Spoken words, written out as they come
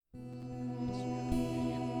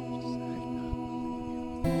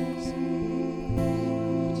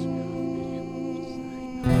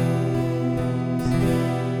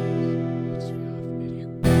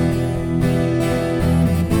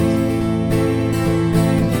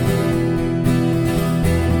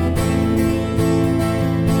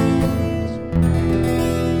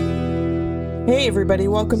everybody.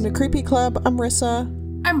 Welcome to Creepy Club. I'm Rissa.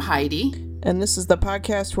 I'm Heidi. And this is the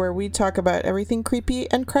podcast where we talk about everything creepy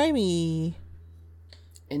and crimey.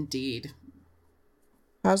 Indeed.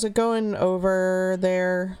 How's it going over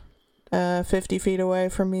there, 50 feet away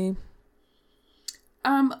from me?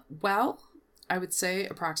 Well, I would say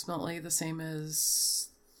approximately the same as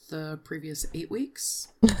the previous 8 weeks.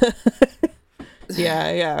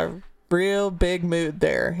 Yeah. Real big mood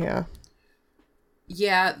there, yeah.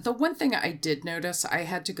 Yeah, the one thing I did notice, I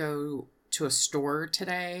had to go to a store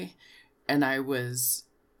today, and I was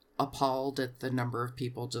appalled at the number of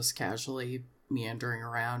people just casually meandering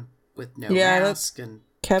around with no mask and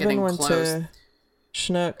Kevin getting went close. to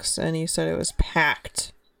Schnucks, and he said it was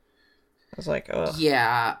packed. I was like, ugh.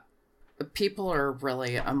 Yeah, people are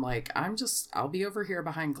really, I'll be over here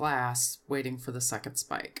behind glass waiting for the second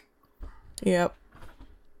spike. Yep.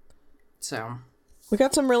 So we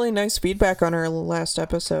got some really nice feedback on our last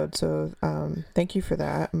episode, so thank you for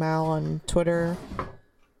that. Mal on Twitter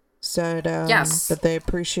said yes, that they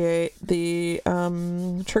appreciate the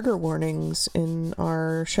trigger warnings in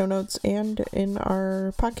our show notes and in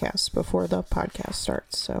our podcast before the podcast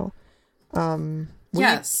starts. So we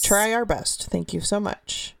try our best. Thank you so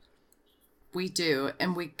much. We do.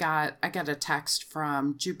 And I got a text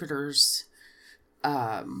from Jupiter's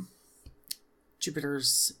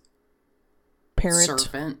parent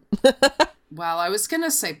servant. Well, I was going to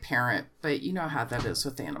say parent, but you know how that is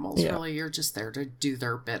with animals. Yeah. Really, you're just there to do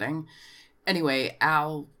their bidding. Anyway,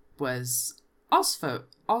 Al was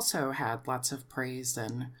also had lots of praise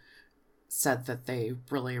and said that they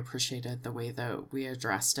really appreciated the way that we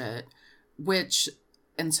addressed it,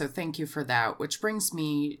 and so thank you for that, which brings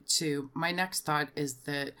me to my next thought is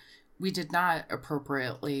that we did not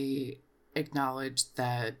appropriately acknowledge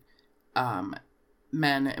that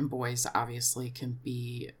men and boys obviously can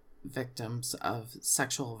be victims of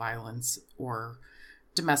sexual violence or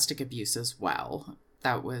domestic abuse as well.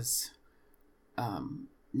 That was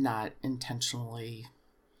not intentionally,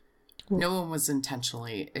 no one was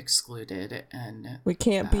intentionally excluded, and we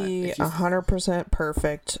can't be 100%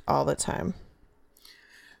 perfect all the time.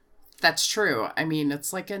 That's true. I mean,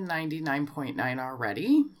 it's like a 99.9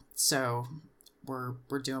 already, so we're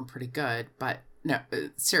doing pretty good. But no,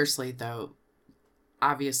 seriously though,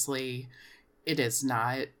 obviously it is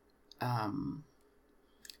not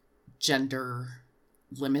gender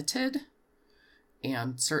limited,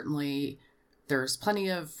 and certainly there's plenty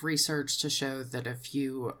of research to show that if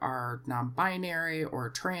you are non-binary or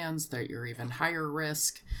trans, that you're even higher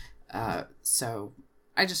risk. So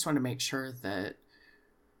I just want to make sure that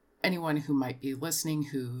anyone who might be listening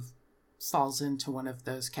who falls into one of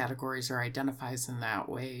those categories or identifies in that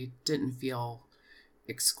way didn't feel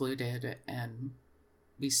excluded, and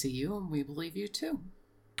we see you and we believe you too.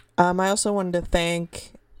 I also wanted to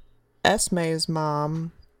thank Esme's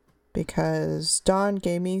mom because Dawn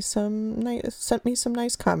sent me some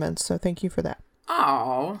nice comments, so thank you for that.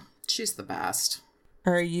 Oh, she's the best.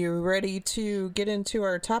 Are you ready to get into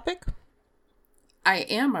our topic? I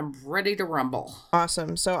am. I'm ready to rumble.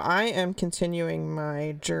 Awesome. So I am continuing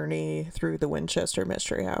my journey through the Winchester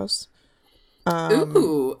Mystery House.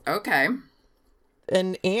 Ooh, okay.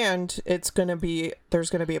 And there's going to be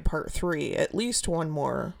a part 3, at least one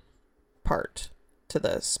more part to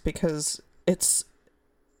this, because it's,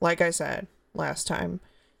 like I said last time,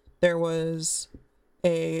 there was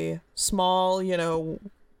a small,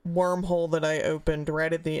 wormhole that I opened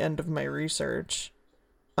right at the end of my research.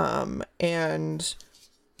 And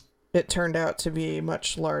it turned out to be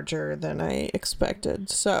much larger than I expected.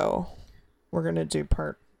 So we're going to do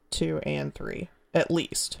part 2 and 3, at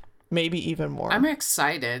least. Maybe even more. I'm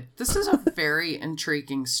excited. This is a very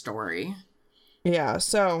intriguing story. Yeah,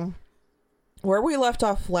 so where we left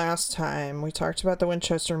off last time, we talked about the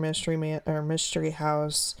Winchester Mystery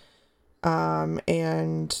House,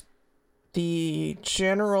 and the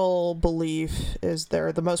general belief is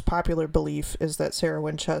the most popular belief is that Sarah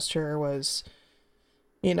Winchester was,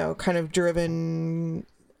 kind of driven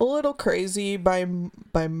a little crazy by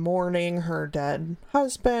mourning her dead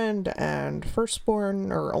husband and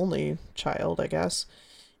firstborn or only child, I guess.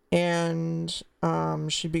 And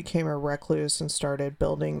she became a recluse and started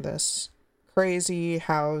building this crazy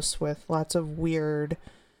house with lots of weird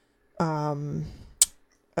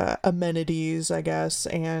amenities, I guess,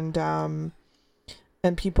 and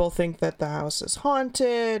people think that the house is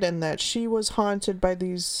haunted and that she was haunted by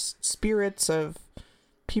these spirits of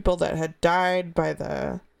people that had died by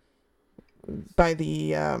the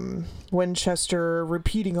Winchester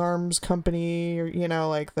Repeating Arms Company, or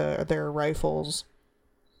like their rifles,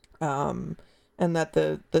 and that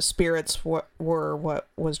the spirits were what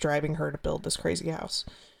was driving her to build this crazy house.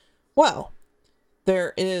 Well,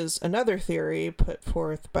 there is another theory put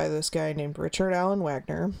forth by this guy named Richard Alan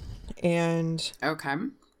Wagner, and okay,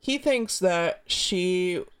 he thinks that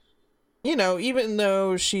she, you know, even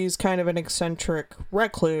though she's kind of an eccentric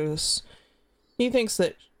recluse, he thinks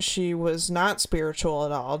that she was not spiritual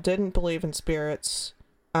at all, didn't believe in spirits,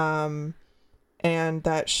 and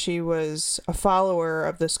that she was a follower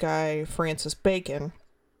of this guy, Francis Bacon.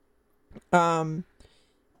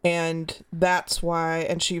 And that's why,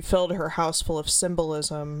 and she filled her house full of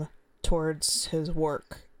symbolism towards his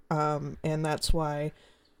work. And that's why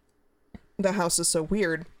the house is so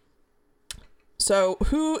weird. So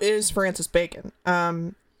who is Francis Bacon?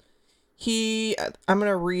 I'm going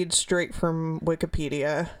to read straight from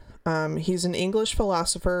Wikipedia. He's an English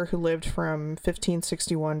philosopher who lived from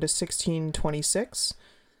 1561 to 1626.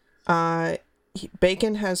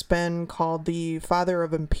 Bacon has been called the father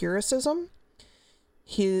of empiricism.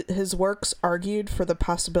 His works argued for the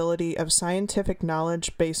possibility of scientific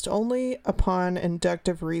knowledge based only upon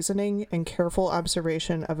inductive reasoning and careful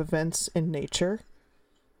observation of events in nature.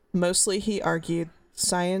 Mostly, he argued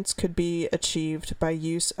science could be achieved by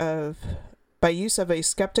use of a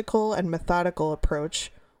skeptical and methodical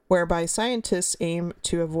approach, whereby scientists aim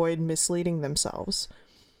to avoid misleading themselves.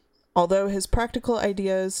 Although his practical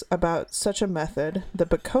ideas about such a method, the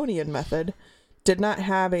Baconian method, did not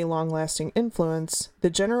have a long-lasting influence, the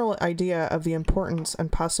general idea of the importance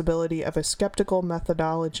and possibility of a skeptical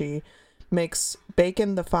methodology makes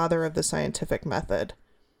Bacon the father of the scientific method.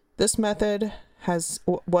 This method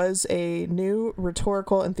was a new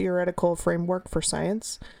rhetorical and theoretical framework for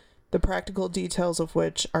science, the practical details of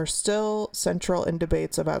which are still central in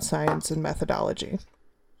debates about science and methodology.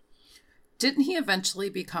 Didn't he eventually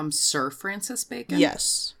become Sir Francis Bacon?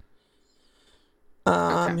 Yes.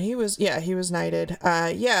 Okay. He was knighted.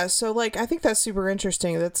 So like I think that's super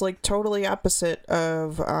interesting. That's like totally opposite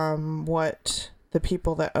of what the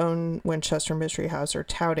people that own Winchester Mystery House are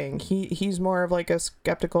touting. He's more of like a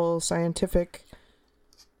skeptical scientific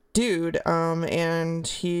dude, and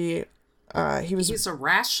he's a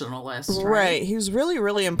rationalist, right? He was really,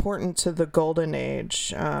 really important to the Golden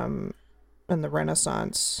Age and the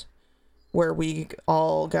Renaissance, where we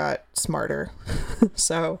all got smarter.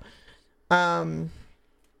 So I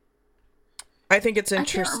think it's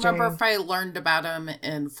interesting. I can't remember if I learned about him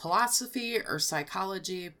in philosophy or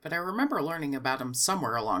psychology, but I remember learning about him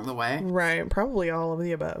somewhere along the way. Right, probably all of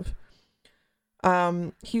the above.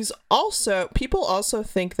 People also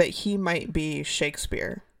think that he might be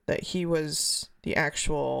Shakespeare, that he was the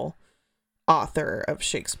actual author of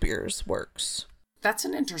Shakespeare's works. That's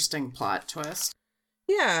an interesting plot twist.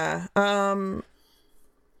 Yeah,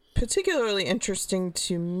 particularly interesting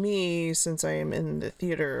to me since I am in the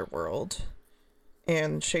theater world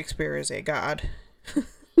and Shakespeare is a god.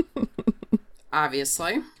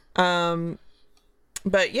 Obviously.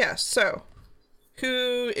 But yeah, so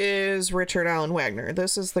who is Richard Alan Wagner?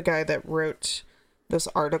 This is the guy that wrote this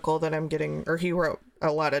article that I'm getting, or he wrote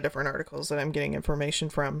a lot of different articles that I'm getting information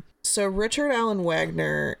from. So Richard Alan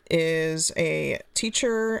Wagner is a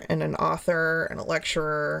teacher and an author and a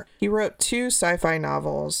lecturer. He wrote 2 sci-fi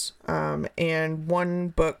novels and one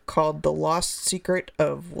book called The Lost Secret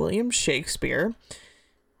of William Shakespeare.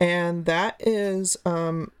 And that is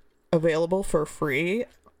available for free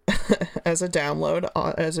as a download,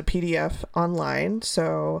 as a PDF online.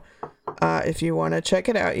 So if you want to check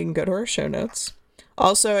it out, you can go to our show notes.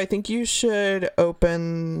 Also, I think you should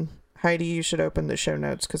open, Heidi, you should open the show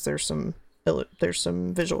notes because there's some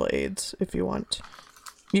visual aids if you want.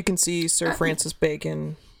 You can see Sir Francis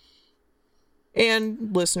Bacon,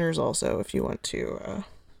 and listeners also if you want to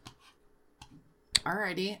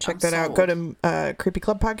alrighty, check that out. Go to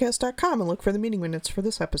creepyclubpodcast.com and look for the meeting minutes for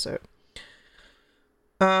this episode.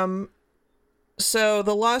 So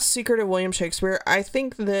The Lost Secret of William Shakespeare, I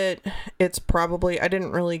think that it's probably, I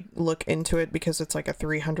didn't really look into it because it's like a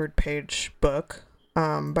 300-page book,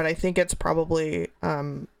 but I think it's probably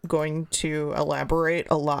going to elaborate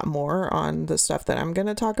a lot more on the stuff that I'm going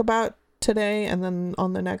to talk about today and then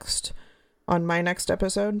on my next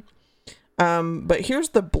episode. But here's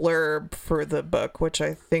the blurb for the book, which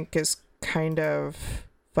I think is kind of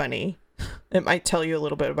funny. It might tell you a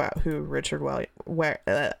little bit about who Richard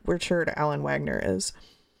Alan Wagner is.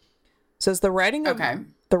 It says the writing of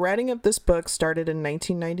this book started in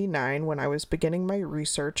 1999 when I was beginning my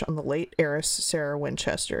research on the late heiress Sarah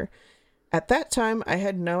Winchester. At that time, I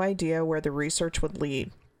had no idea where the research would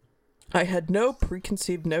lead. I had no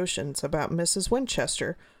preconceived notions about Mrs.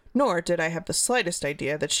 Winchester, nor did I have the slightest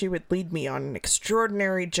idea that she would lead me on an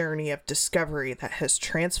extraordinary journey of discovery that has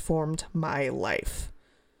transformed my life.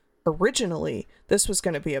 Originally, this was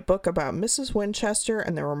going to be a book about Mrs. Winchester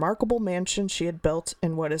and the remarkable mansion she had built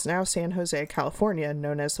in what is now San Jose, California,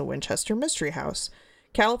 known as the Winchester Mystery House,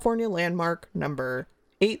 California landmark number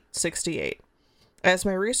 868. As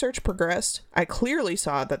my research progressed, I clearly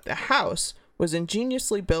saw that the house was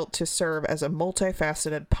ingeniously built to serve as a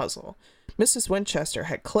multifaceted puzzle. Mrs. Winchester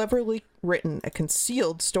had cleverly written a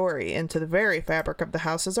concealed story into the very fabric of the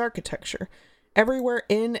house's architecture. Everywhere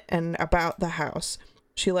in and about the house,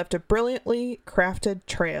 she left a brilliantly crafted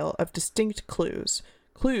trail of distinct clues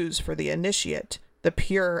for the initiate, the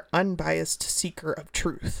pure, unbiased seeker of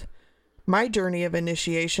truth. My journey of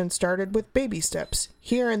initiation started with baby steps,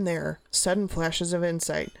 here and there, sudden flashes of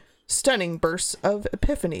insight, stunning bursts of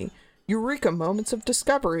epiphany, eureka moments of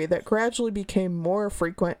discovery that gradually became more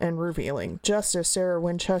frequent and revealing, just as Sarah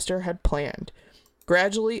Winchester had planned.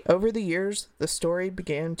 Gradually, over the years, the story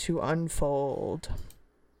began to unfold.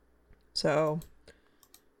 So,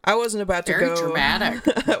 I wasn't about to Very dramatic.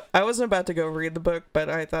 I wasn't about to go read the book, but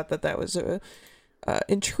I thought that was a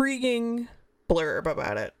intriguing blurb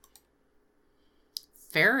about it.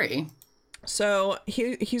 Very. So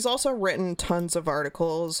he's also written tons of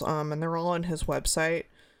articles, and they're all on his website.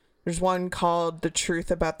 There's one called "The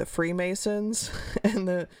Truth About the Freemasons," and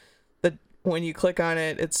the when you click on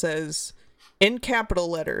it, it says in capital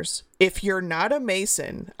letters, "If you're not a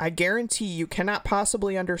Mason, I guarantee you cannot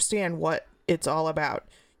possibly understand what it's all about.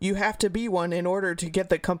 You have to be one in order to get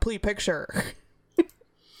the complete picture."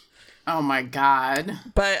 Oh my God.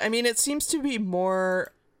 But I mean, it seems to be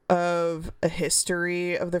more of a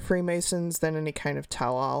history of the Freemasons than any kind of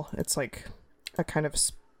tell-all. It's like a kind of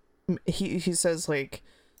he says like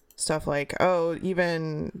stuff like, oh,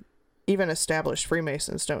 even established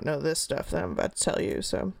Freemasons don't know this stuff that I'm about to tell you,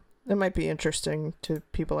 so it might be interesting to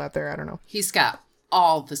people out there. I don't know. He's got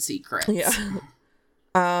all the secrets. Yeah.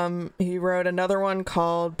 He wrote another one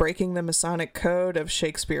called Breaking the Masonic Code of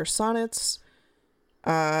Shakespeare Sonnets.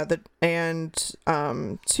 Two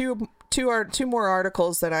more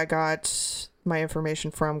articles that I got my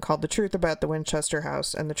information from called The Truth About the Winchester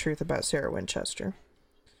House and The Truth About Sarah Winchester.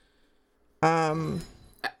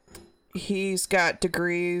 He's got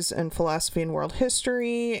degrees in philosophy and world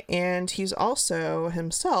history, and he's also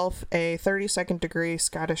himself a 32nd degree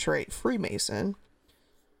Scottish Rite Freemason.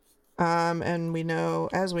 And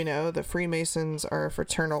as we know, the Freemasons are a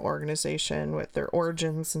fraternal organization with their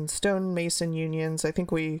origins in stonemason unions. I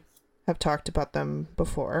think we have talked about them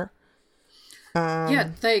before. Yeah,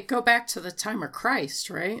 they go back to the time of Christ,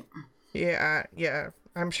 right? Yeah,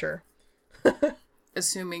 I'm sure.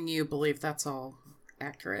 Assuming you believe that's all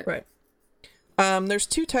accurate. Right. There's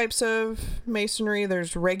two types of masonry.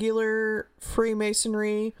 There's regular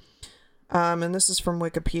Freemasonry, and this is from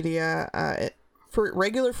Wikipedia. For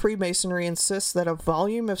regular Freemasonry insists that a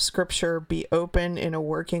volume of scripture be open in a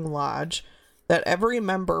working lodge, that every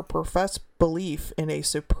member profess belief in a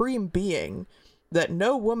supreme being, that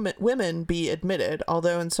no women be admitted,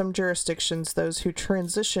 although in some jurisdictions those who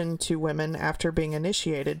transition to women after being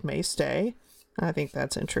initiated may stay. I think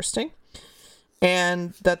that's interesting.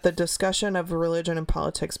 And that the discussion of religion and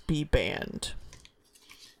politics be banned.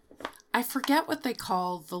 I forget what they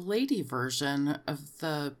call the lady version of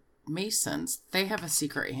the Masons. They have a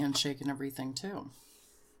secret handshake and everything too.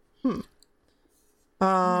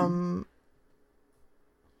 I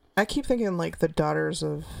keep thinking like the Daughters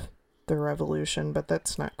of the Revolution, but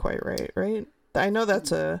that's not quite right? I know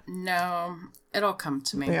that's a... No, it'll come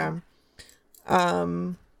to me. Yeah.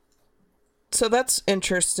 So that's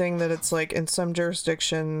interesting that it's like in some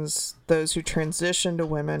jurisdictions, those who transition to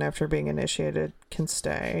women after being initiated can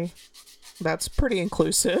stay. That's pretty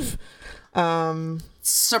inclusive.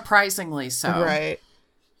 Surprisingly so. Right.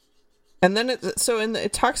 And then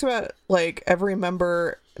it talks about like every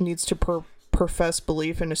member needs to profess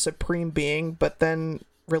belief in a supreme being, but then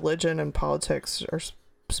religion and politics are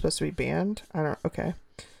supposed to be banned. Okay.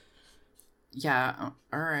 Yeah.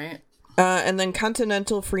 All right. And then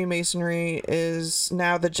Continental Freemasonry is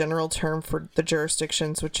now the general term for the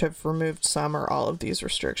jurisdictions which have removed some or all of these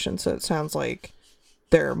restrictions. So it sounds like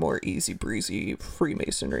they're more easy breezy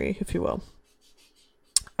Freemasonry, if you will.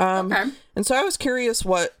 Okay. And so I was curious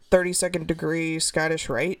what 32nd degree Scottish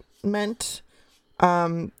Rite meant.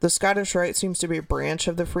 The Scottish Rite seems to be a branch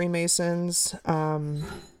of the Freemasons.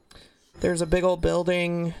 There's a big old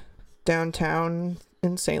building downtown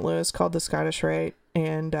in St. Louis called the Scottish Rite.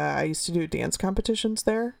 And I used to do dance competitions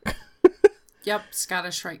there. Yep,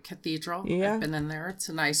 Scottish Rite Cathedral. Yeah. I've been in there. It's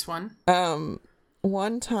a nice one.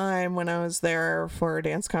 One time when I was there for a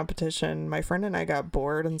dance competition, my friend and I got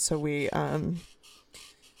bored, and so we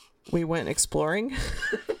went exploring.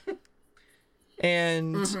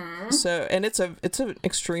 And so, and it's an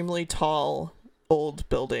extremely tall old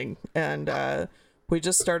building, and we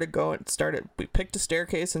just we picked a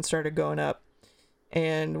staircase and started going up,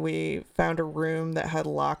 and we found a room that had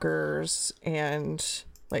lockers and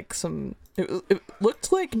like it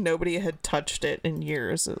looked like nobody had touched it in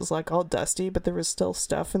years. It was like all dusty, but there was still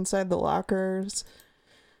stuff inside the lockers.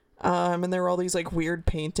 And there were all these like weird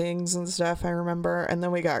paintings and stuff, I remember. And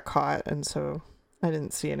then we got caught, and so I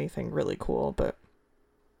didn't see anything really cool. But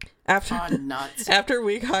after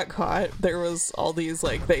we got caught, there was all these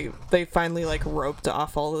like they finally like roped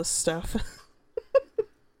off all this stuff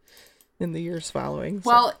in the years following. So.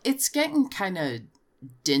 Well, it's getting kind of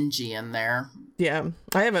dingy in there. Yeah,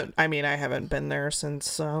 I haven't been there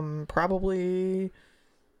since probably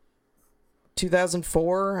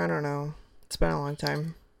 2004. I don't know. It's been a long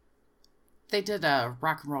time. They did a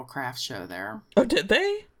rock and roll craft show there. Oh, did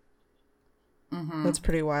they? Mm-hmm. That's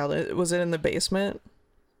pretty wild. Was it in the basement?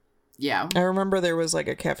 Yeah. I remember there was like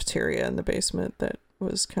a cafeteria in the basement that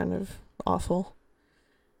was kind of awful.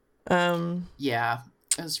 Yeah,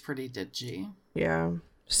 it was pretty dingy. Yeah.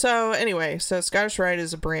 So anyway, Scottish Rite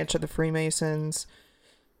is a branch of the Freemasons.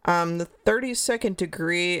 The 32nd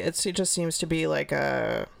degree, it just seems to be like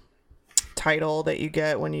a title that you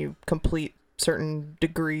get when you complete certain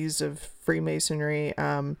degrees of Freemasonry.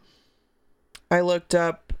 I looked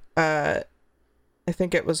up, I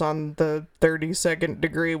think it was on the 32nd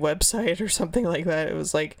degree website or something like that. It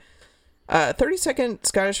was like, 32nd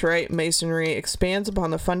Scottish Rite Masonry expands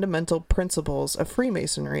upon the fundamental principles of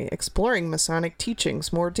Freemasonry, exploring Masonic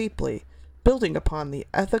teachings more deeply, building upon the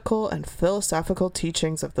ethical and philosophical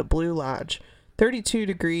teachings of the Blue Lodge.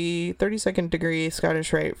 32nd degree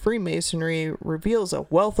Scottish Rite Freemasonry reveals a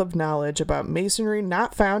wealth of knowledge about Masonry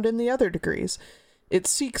not found in the other degrees. It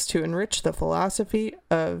seeks to enrich the philosophy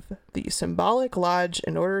of the symbolic lodge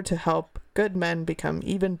in order to help good men become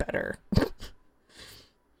even better.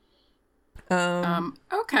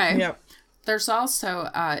 Okay. Yep. There's also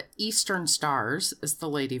Eastern Stars is the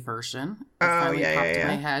lady version. Oh, Popped yeah. in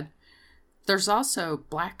my head. There's also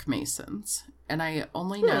Black Masons, and I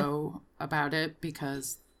only know about it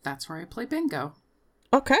because that's where I play bingo.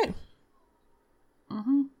 Okay.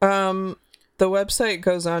 The website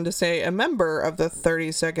goes on to say a member of the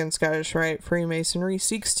 32nd Scottish Rite Freemasonry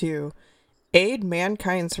seeks to aid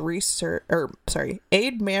mankind's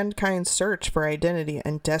search for identity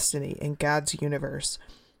and destiny in God's universe,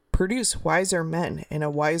 produce wiser men in a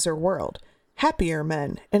wiser world, happier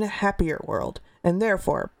men in a happier world, and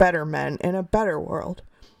therefore better men in a better world.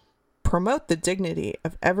 Promote the dignity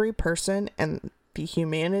of every person and the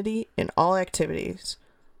humanity in all activities.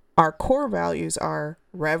 Our core values are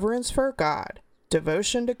reverence for God,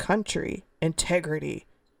 devotion to country, integrity,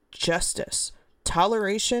 justice,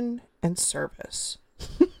 toleration, and service.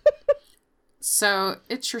 So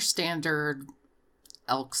it's your standard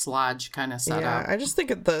Elks Lodge kind of setup. Yeah, I just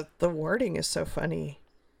think the wording is so funny.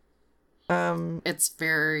 It's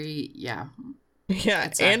very, yeah. Yeah,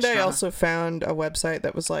 it's and extra. I also found a website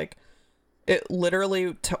that was like, it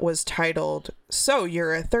literally was titled, "So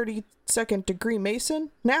you're a 32nd degree Mason?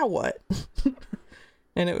 Now what?"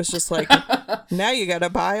 And it was just like, now you gotta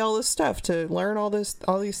buy all this stuff to learn all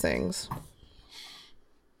these things.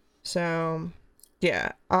 So,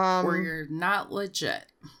 yeah. Or you're not legit.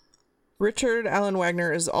 Richard Allen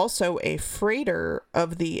Wagner is also a freighter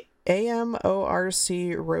of the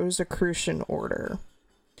AMORC Rosicrucian Order.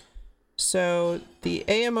 So the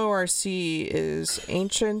AMORC is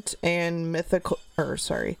ancient and mystical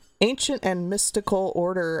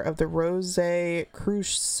order of the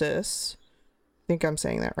Rosicrucians. I think I'm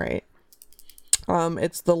saying that right.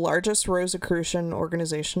 It's the largest Rosicrucian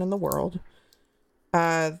organization in the world.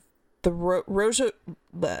 The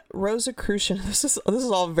Rosicrucian. This is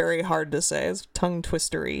all very hard to say. It's tongue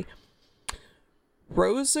twistery.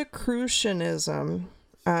 Rosicrucianism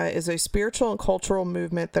is a spiritual and cultural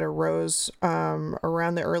movement that arose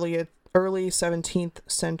around the early 17th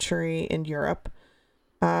century in Europe.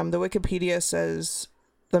 The Wikipedia says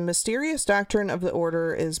the mysterious doctrine of the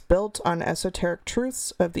order is built on esoteric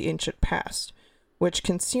truths of the ancient past, which,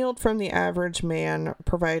 concealed from the average man,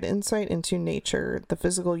 provide insight into nature, the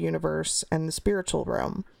physical universe, and the spiritual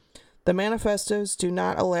realm. The manifestos do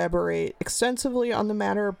not elaborate extensively on the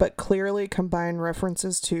matter, but clearly combine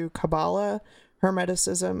references to Kabbalah,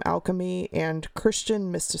 Hermeticism, alchemy, and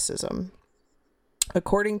Christian mysticism.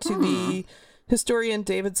 According to the historian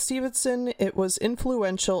David Stevenson, it was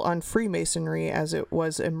influential on Freemasonry as it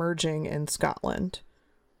was emerging in Scotland.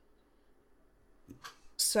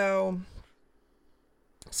 So,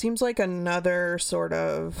 seems like another sort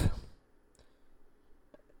of,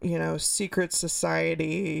 secret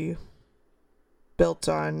society built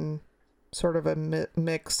on sort of a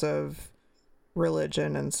mix of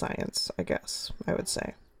religion and science, I guess I would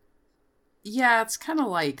say. Yeah, it's kind of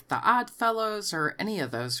like the Odd Fellows or any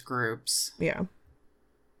of those groups. Yeah.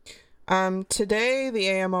 Today, the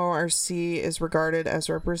AMORC is regarded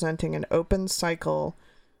as representing an open cycle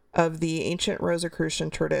of the ancient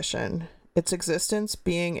Rosicrucian tradition, its existence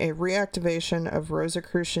being a reactivation of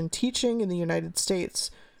Rosicrucian teaching in the United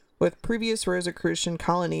States, with previous Rosicrucian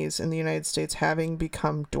colonies in the United States having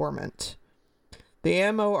become dormant. The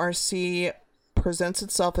AMORC presents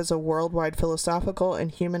itself as a worldwide philosophical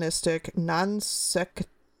and humanistic,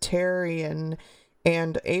 non-sectarian,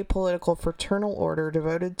 and apolitical fraternal order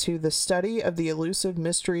devoted to the study of the elusive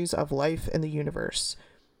mysteries of life in the universe.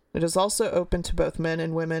 It is also open to both men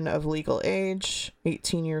and women of legal age,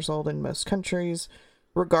 18 years old in most countries,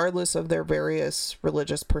 regardless of their various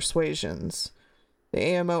religious persuasions. The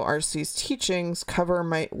AMORC's teachings cover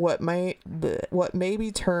what may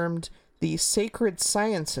be termed the sacred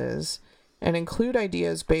sciences and include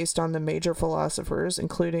ideas based on the major philosophers,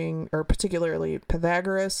 including, or particularly,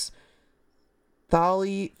 Pythagoras,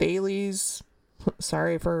 Thales,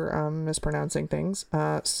 sorry for mispronouncing things,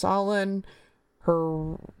 Solon,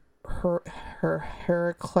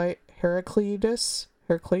 Heraclitus,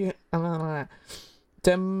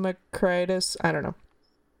 Democritus, I don't know.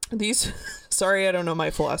 These, sorry, I don't know my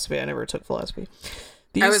philosophy. I never took philosophy.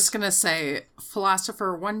 I was going to say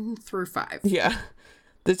philosopher 1 through 5. Yeah.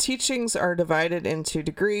 The teachings are divided into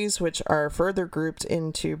degrees, which are further grouped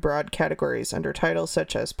into broad categories under titles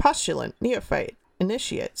such as postulant, neophyte,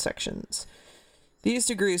 initiate sections. These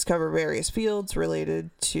degrees cover various fields related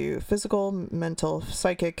to physical, mental,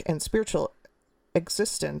 psychic, and spiritual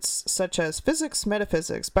existence, such as physics,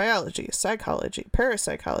 metaphysics, biology, psychology,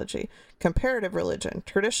 parapsychology, comparative religion,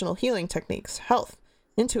 traditional healing techniques, health,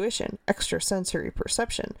 intuition, extrasensory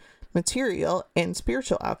perception, material and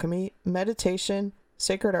spiritual alchemy, meditation,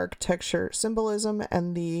 sacred architecture, symbolism,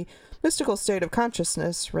 and the mystical state of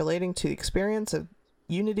consciousness relating to the experience of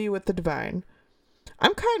unity with the divine.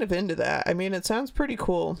 I'm kind of into that. I mean, it sounds pretty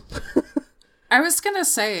cool. I was going to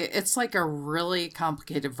say, it's like a really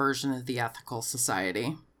complicated version of the Ethical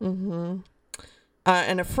Society. Mm-hmm.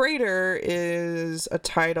 And a Freighter is a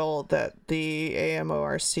title that the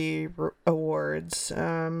AMORC awards,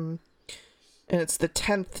 and it's the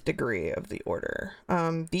 10th degree of the order.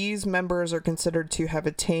 These members are considered to have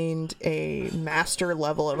attained a master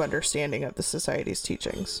level of understanding of the Society's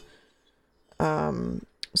teachings.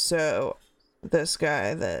 So this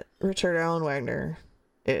guy, that Richard Allen Wagner,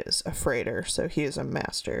 is a Freighter, so he is a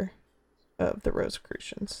master of the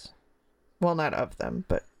Rosicrucians. Well, not of them,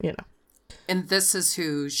 but, you know. And this is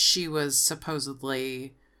who she was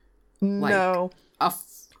supposedly, no.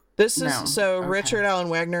 This is, no. so Okay. Richard Allen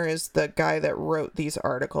Wagner is the guy that wrote these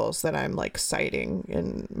articles that I'm, like, citing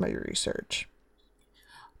in my research.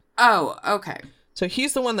 Oh, okay. So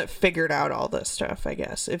he's the one that figured out all this stuff, I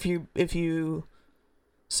guess, if you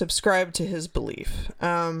subscribe to his belief.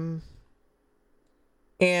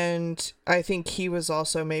 And I think he was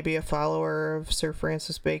also maybe a follower of Sir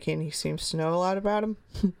Francis Bacon. He seems to know a lot about him.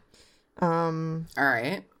 All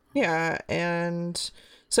right. Yeah, and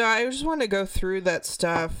so I just want to go through that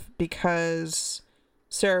stuff because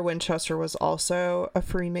Sarah Winchester was also a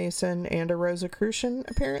Freemason and a Rosicrucian,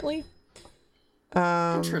 apparently.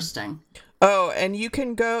 Interesting. Oh, and you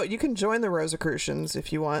can join the Rosicrucians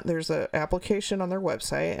if you want. There's an application on their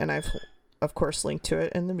website, and I've, of course, linked to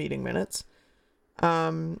it in the meeting minutes.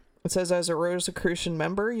 It says, as a Rosicrucian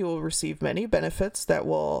member, you will receive many benefits that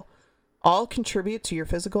will all contribute to your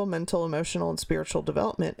physical, mental, emotional, and spiritual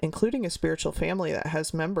development, including a spiritual family that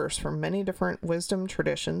has members from many different wisdom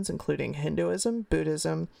traditions, including Hinduism,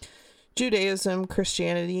 Buddhism, Judaism,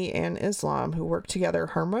 Christianity, and Islam, who work together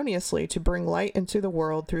harmoniously to bring light into the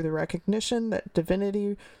world through the recognition that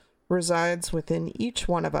divinity resides within each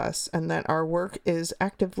one of us, and that our work is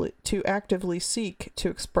actively seek to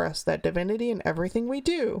express that divinity in everything we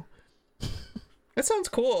do. That sounds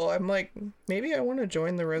cool. I'm like, maybe I want to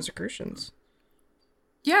join the Rosicrucians.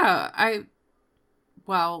 Yeah,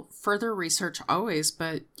 further research always,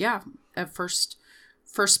 but yeah, at first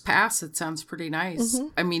pass, it sounds pretty nice. Mm-hmm.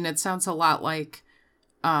 I mean, it sounds a lot like,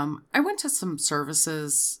 I went to some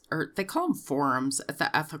services, or they call them forums at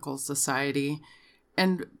the Ethical Society,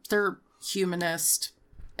 and they're humanist,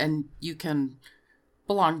 and you can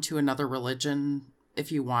belong to another religion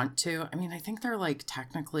if you want to. I mean, I think they're like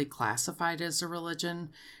technically classified as a religion,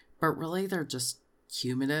 but really they're just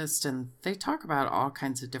humanist, and they talk about all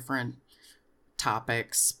kinds of different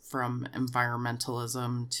topics, from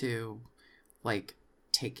environmentalism to like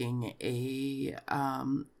taking a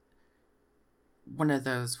one of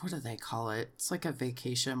those, what do they call it? It's like a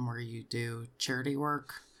vacation where you do charity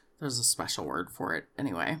work. There's a special word for it.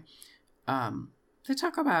 Anyway, they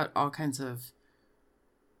talk about all kinds of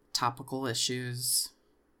topical issues.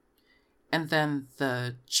 And then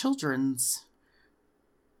the children's,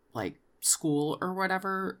 like, school or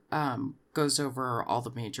whatever, goes over all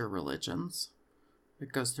the major religions.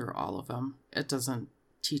 It goes through all of them. It doesn't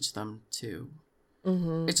teach them to.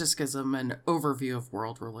 Mm-hmm. It just gives them an overview of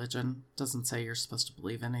world religion. Doesn't say you're supposed to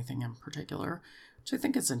believe anything in particular, which I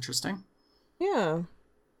think is interesting. Yeah.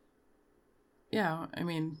 Yeah, I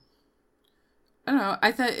mean, I don't know.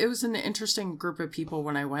 I thought it was an interesting group of people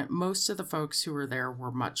when I went. Most of the folks who were there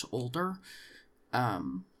were much older.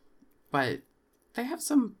 But they have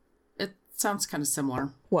some, it sounds kind of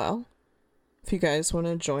similar. Well, if you guys want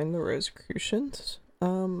to join the Rosicrucians,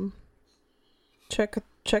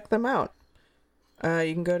 check them out.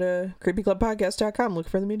 You can go to creepyclubpodcast.com, look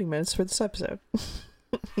for the meeting minutes for this episode.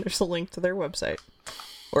 There's a link to their website.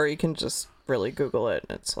 Or you can just really Google it,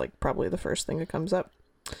 and it's like probably the first thing that comes up.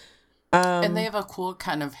 And they have a cool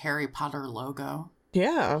kind of Harry Potter logo.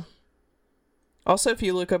 Yeah. Also, if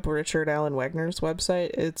you look up Richard Allen Wagner's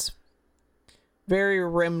website, it's very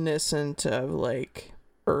reminiscent of like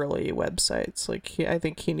early websites. Like I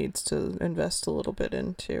think he needs to invest a little bit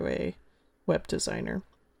into a web designer.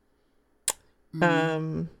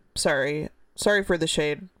 Mm-hmm. Sorry for the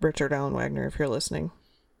shade, Richard Allen Wagner, if you're listening.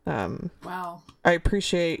 Wow. I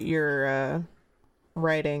appreciate your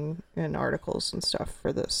writing and articles and stuff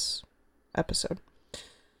for this episode.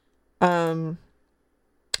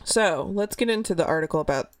 So let's get into the article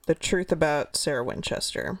about the truth about Sarah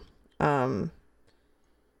Winchester. And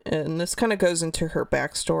this kind of goes into her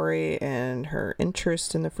backstory and her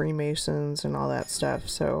interest in the Freemasons and all that stuff.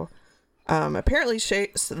 So apparently I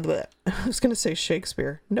was going to say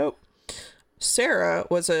Shakespeare. Nope. Sarah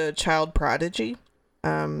was a child prodigy.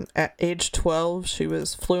 At age 12, she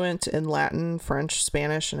was fluent in Latin, French,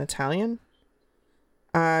 Spanish, and Italian.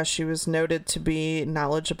 She was noted to be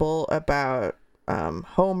knowledgeable about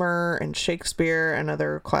Homer and Shakespeare and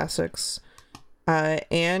other classics,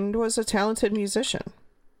 and was a talented musician.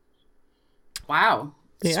 Wow.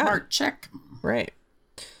 Yeah. Smart chick. Right.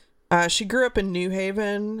 She grew up in New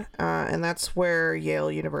Haven, and that's where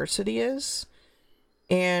Yale University is.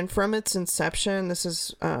 And from its inception, this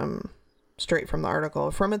is straight from the article,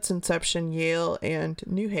 from its inception, Yale and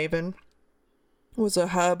New Haven was a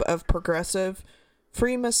hub of progressive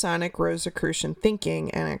Freemasonic Rosicrucian thinking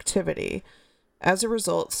and activity. As a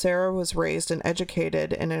result, Sarah was raised and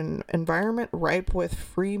educated in an environment ripe with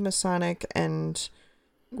Freemasonic and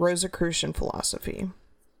Rosicrucian philosophy.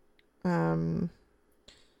 And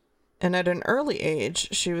at an early age,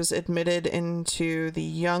 she was admitted into the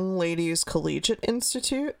Young Ladies Collegiate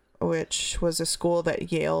Institute, which was a school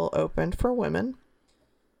that Yale opened for women.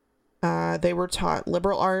 They were taught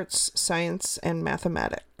liberal arts, science, and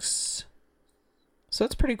mathematics. So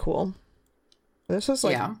it's pretty cool. This is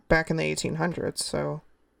like back in the 1800s, so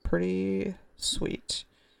pretty sweet.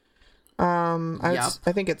 I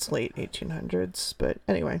think it's late 1800s, but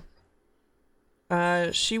anyway.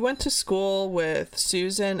 She went to school with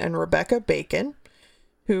Susan and Rebecca Bacon,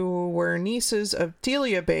 who were nieces of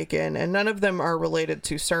Delia Bacon, and none of them are related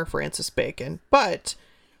to Sir Francis Bacon. But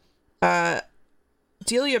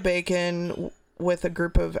Delia Bacon, with a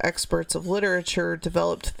group of experts of literature,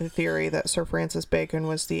 developed the theory that Sir Francis Bacon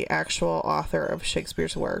was the actual author of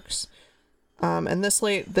Shakespeare's works. And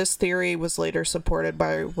this theory was later supported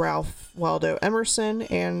by Ralph Waldo Emerson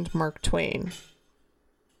and Mark Twain.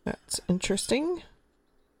 That's interesting.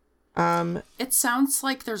 It sounds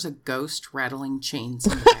like there's a ghost rattling chains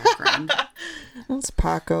in the background. That's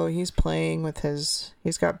Paco. He's playing with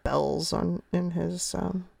he's got bells in his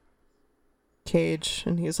cage,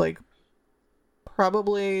 and he's like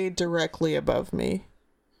probably directly above me.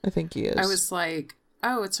 I think he is. I was like,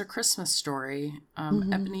 oh, it's a Christmas story.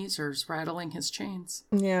 Ebenezer's rattling his chains.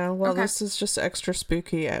 Yeah, well, okay. This is just extra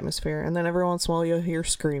spooky atmosphere, and then every once in a while you'll hear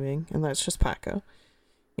screaming, and that's just Paco.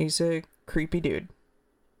 He's a creepy dude.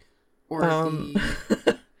 Or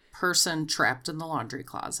the person trapped in the laundry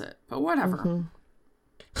closet. But whatever.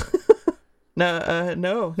 Mm-hmm.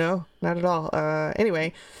 No, not at all.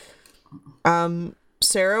 Anyway,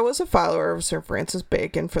 Sarah was a follower of Sir Francis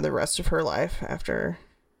Bacon for the rest of her life after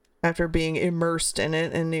being immersed in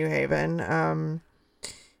it in New Haven.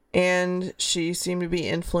 And she seemed to be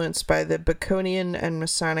influenced by the Baconian and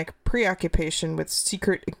Masonic preoccupation with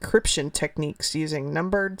secret encryption techniques using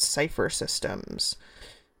numbered cipher systems.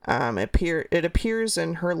 It appears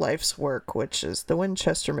in her life's work, which is the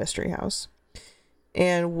Winchester Mystery House.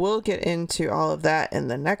 And we'll get into all of that in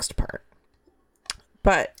the next part.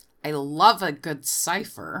 But I love a good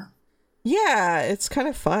cipher. Yeah, it's kind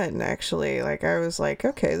of fun, actually. Like, I was like,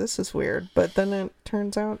 okay, this is weird, but then it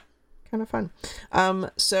turns out kind of fun.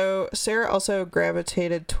 So Sarah also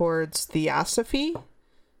gravitated towards theosophy.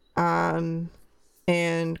 And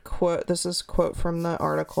quote, this is a quote from the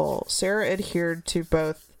article. Sarah adhered to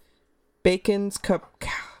both Bacon's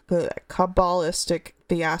Kabbalistic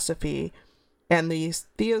theosophy and the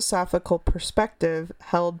theosophical perspective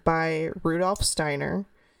held by Rudolf Steiner.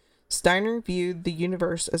 Steiner viewed the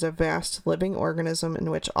universe as a vast living organism in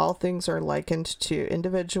which all things are likened to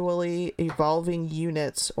individually evolving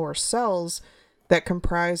units or cells that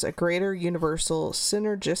comprise a greater universal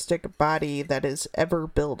synergistic body that is ever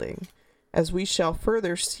building. As we shall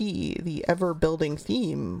further see, the ever building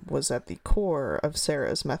theme was at the core of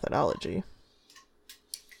Sarah's methodology.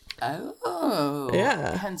 Oh.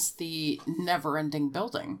 Yeah. Hence the never ending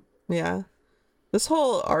building. Yeah. This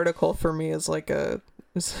whole article for me is like an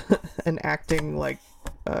acting like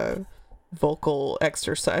vocal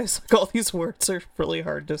exercise. Like all these words are really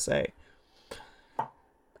hard to say.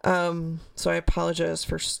 So I apologize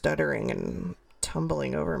for stuttering and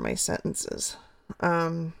tumbling over my sentences.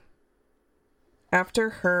 After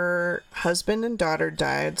her husband and daughter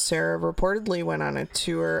died, Sarah reportedly went on a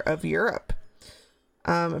tour of Europe.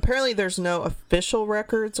 Apparently there's no official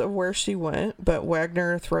records of where she went, but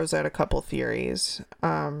Wagner throws out a couple theories.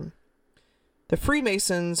 The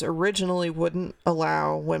Freemasons originally wouldn't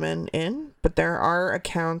allow women in, but there are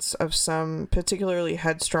accounts of some particularly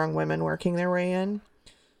headstrong women working their way in.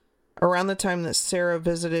 Around the time that Sarah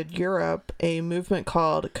visited Europe, a movement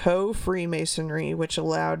called Co-Freemasonry, which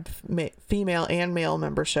allowed female and male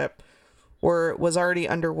membership, was already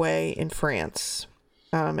underway in France.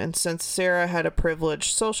 And since Sarah had a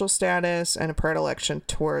privileged social status and a predilection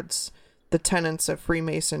towards the tenets of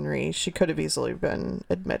Freemasonry, she could have easily been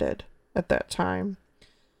admitted at that time.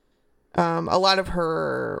 A lot of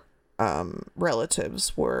her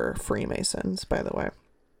relatives were Freemasons, by the way.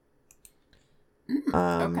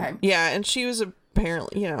 Okay. Yeah, and she was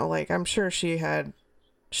apparently, like, I'm sure she had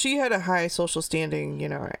a high social standing,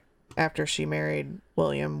 after she married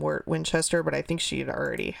William Winchester, but I think she had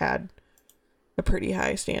already had a pretty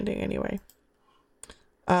high standing anyway.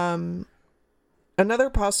 This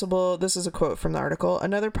is a quote from the article,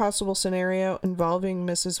 another possible scenario involving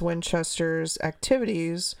Mrs. Winchester's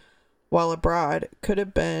activities while abroad could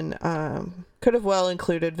have well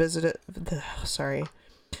included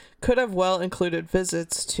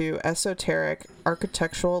visits to esoteric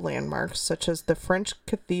architectural landmarks such as the French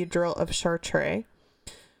Cathedral of Chartres.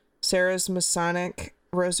 Sarah's Masonic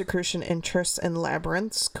Rosicrucian interests in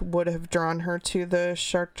labyrinths would have drawn her to the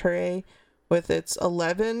Chartres with its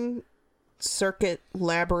 11 circuit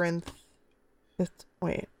labyrinth. It's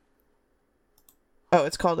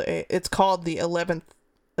called the 11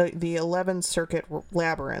 circuit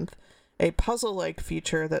labyrinth, a puzzle-like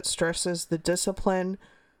feature that stresses the discipline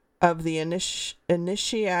of the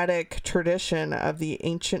initiatic tradition of the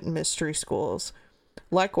ancient mystery schools.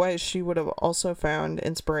 Likewise, she would have also found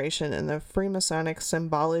inspiration in the Freemasonic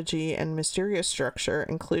symbology and mysterious structure,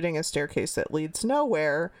 including a staircase that leads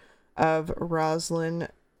nowhere of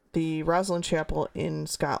the Roslin Chapel in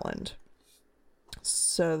Scotland.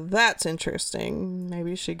 So that's interesting.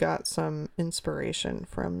 Maybe she got some inspiration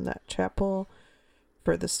from that chapel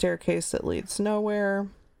for the staircase that leads nowhere.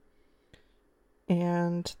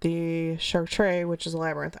 And the Chartres, which is a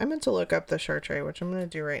labyrinth. I meant to look up the Chartres, which I'm going to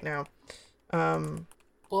do right now.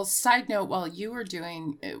 Well, side note, while you're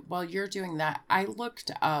doing that, I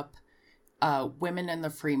looked up women in the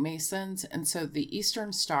Freemasons, and so the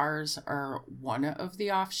Eastern Stars are one of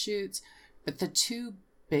the offshoots, but the two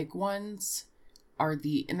big ones are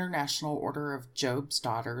the International Order of Job's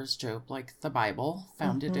Daughters, Job like the Bible,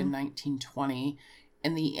 founded in 1920,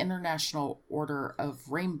 and the International Order of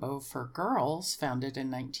Rainbow for Girls, founded in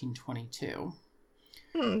 1922.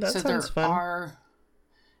 That sounds fun.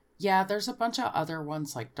 There's a bunch of other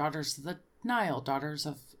ones like Daughters of the Nile, Daughters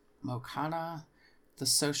of Mokana, the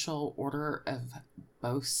Social Order of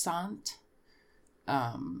Bosant.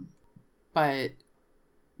 But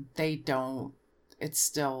it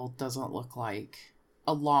still doesn't look like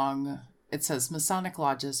it says Masonic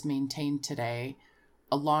lodges maintain today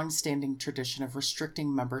a long-standing tradition of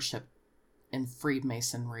restricting membership in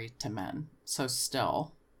Freemasonry to men. So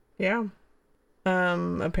still. Yeah.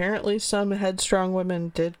 Apparently some headstrong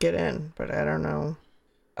women did get in, but I don't know.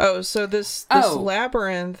 Oh, so this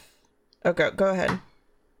labyrinth. Okay, go ahead.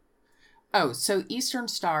 Oh, so Eastern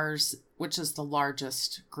Stars, which is the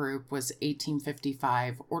largest group, was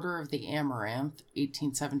 1855. Order of the Amaranth,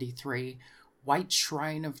 1873. White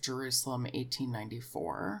Shrine of Jerusalem,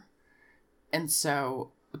 1894. And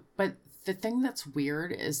so But the thing that's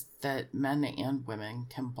weird is that men and women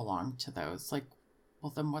can belong to those. Like,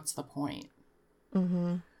 well, then what's the point?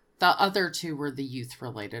 Mm-hmm. The other two were the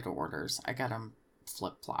youth-related orders. I got them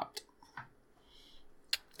flip-flopped.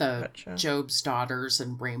 The Gotcha. Job's Daughters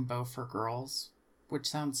and Rainbow for Girls, which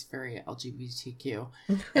sounds very LGBTQ.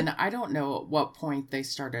 And I don't know at what point they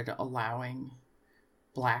started allowing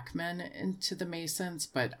black men into the Masons,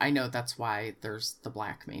 but I know that's why there's the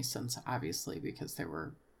Black Masons, obviously, because they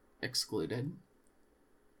were excluded.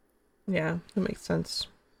 Yeah, that makes sense.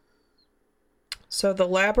 So the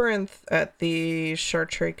labyrinth at the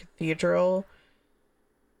Chartres Cathedral,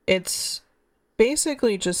 it's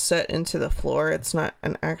basically just set into the floor. It's not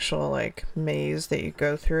an actual like maze that you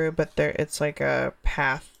go through, but it's like a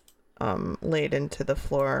path laid into the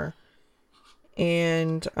floor.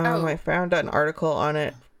 And I found an article on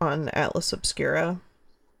it on Atlas Obscura.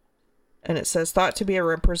 And it says, thought to be a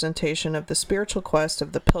representation of the spiritual quest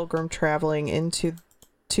of the pilgrim traveling into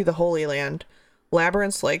the Holy Land.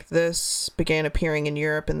 Labyrinths like this began appearing in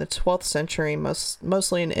Europe in the 12th century,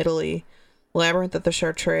 mostly in Italy. Labyrinth at the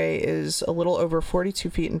Chartres is a little over 42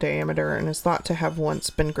 feet in diameter and is thought to have once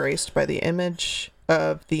been graced by the image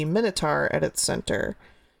of the Minotaur at its center.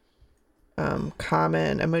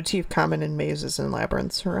 A motif common in mazes and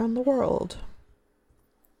labyrinths around the world.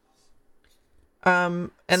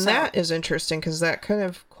 That is interesting because that kind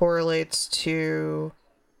of correlates to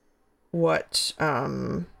what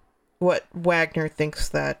Wagner thinks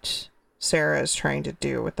that Sarah is trying to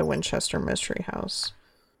do with the Winchester Mystery House.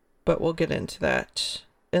 But we'll get into that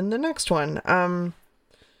in the next one.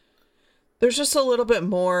 There's just a little bit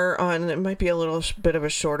more on, it might be a little bit of a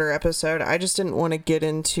shorter episode. I just didn't want to get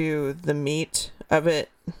into the meat of it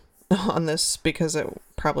on this because it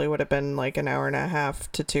probably would have been like an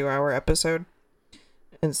 1.5 to 2 hour episode.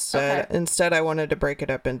 Instead, I wanted to break it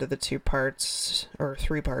up into the 2 parts, or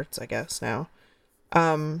 3 parts, I guess, now.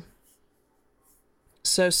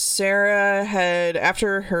 So Sarah had,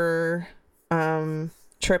 after her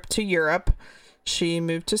trip to Europe, she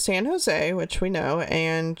moved to San Jose, which we know,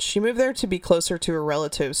 and she moved there to be closer to her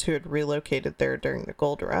relatives who had relocated there during the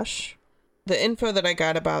gold rush. The info that I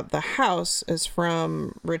got about the house is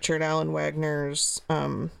from Richard Allen Wagner's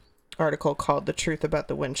article called The Truth About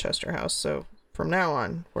the Winchester House. So from now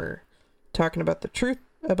on, we're talking about the truth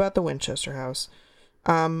about the Winchester House.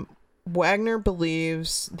 Wagner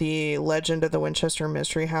believes the legend of the Winchester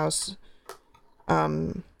Mystery House,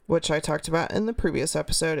 which I talked about in the previous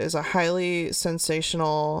episode, is a highly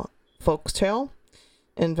sensational folktale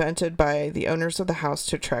invented by the owners of the house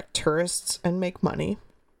to attract tourists and make money.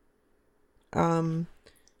 On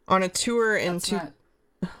a tour Go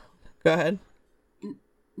ahead.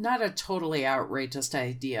 Not a totally outrageous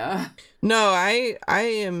idea. No, I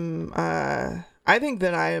am, I think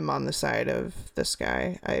that I am on the side of this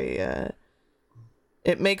guy.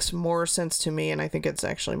 It makes more sense to me, and I think it's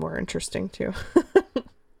actually more interesting too.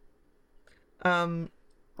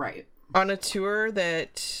 Right. On a tour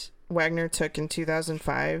that Wagner took in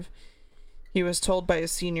 2005, he was told by a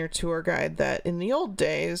senior tour guide that in the old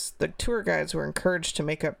days, the tour guides were encouraged to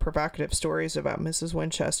make up provocative stories about Mrs.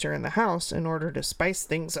 Winchester and the house in order to spice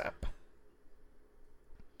things up.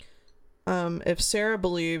 If Sarah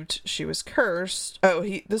believed she was cursed,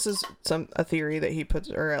 this is a theory that he puts,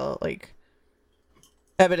 or like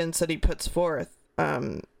evidence that he puts forth.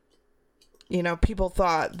 People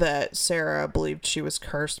thought that Sarah believed she was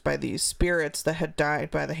cursed by these spirits that had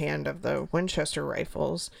died by the hand of the Winchester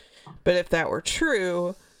rifles. But if that were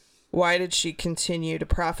true, why did she continue to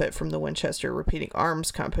profit from the Winchester Repeating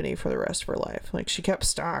Arms Company for the rest of her life? Like, she kept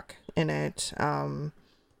stock in it.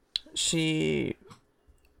 She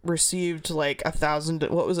received like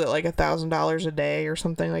 $1,000 a day or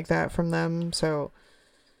something like that from them. So,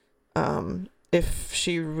 if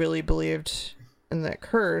she really believed in that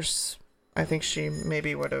curse, I think she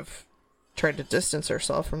maybe would have tried to distance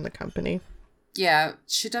herself from the company. Yeah,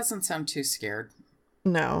 she doesn't sound too scared.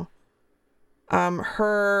 No.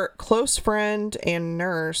 Her close friend and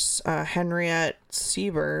nurse, Henriette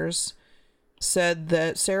Sievers, said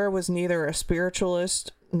that Sarah was neither a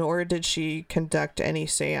spiritualist nor did she conduct any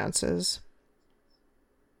seances.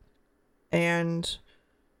 And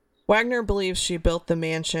Wagner believes she built the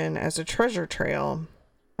mansion as a treasure trail,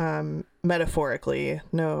 metaphorically,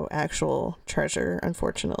 no actual treasure,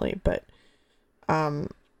 unfortunately, but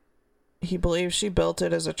he believes she built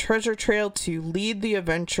it as a treasure trail to lead the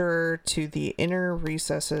adventurer to the inner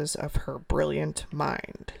recesses of her brilliant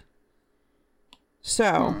mind.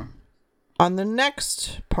 So, on the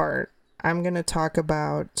next part, I'm going to talk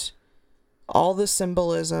about all the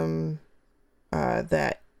symbolism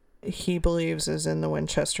that he believes is in the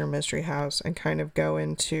Winchester Mystery House and kind of go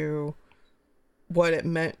into what it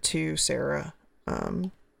meant to Sarah.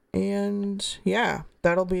 And yeah,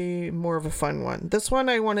 that'll be more of a fun one. This one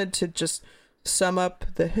I wanted to just sum up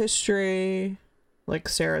the history, like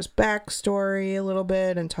Sarah's backstory a little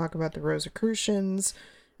bit, and talk about the Rosicrucians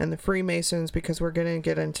and the Freemasons, because we're going to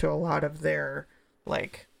get into a lot of their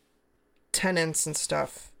like tenets and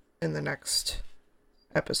stuff in the next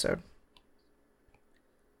episode.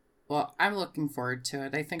 Well, I'm looking forward to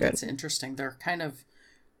it. I think Good. It's interesting. They're kind of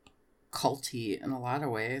culty in a lot of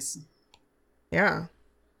ways. Yeah.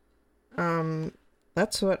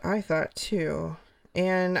 That's what I thought too.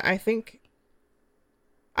 And I think,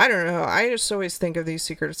 I don't know, I just always think of these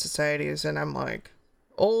secret societies and I'm like,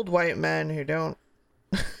 old white men who don't,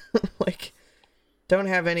 like, don't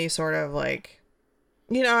have any sort of like,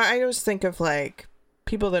 you know, I always think of like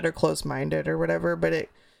people that are close-minded or whatever, but it,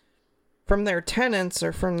 from their tenets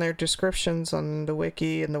or from their descriptions on the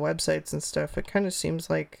wiki and the websites and stuff, it kind of seems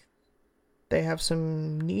like they have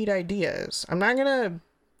some neat ideas. I'm not gonna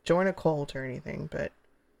join a cult or anything, but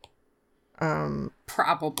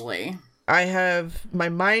probably my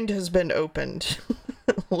mind has been opened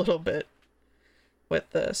a little bit with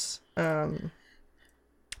this.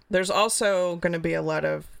 There's also going to be a lot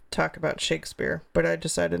of talk about Shakespeare, but I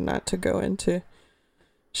decided not to go into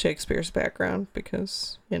Shakespeare's background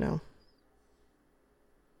because, you know,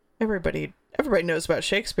 everybody knows about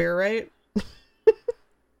Shakespeare, right?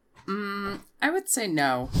 I would say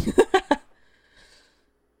no.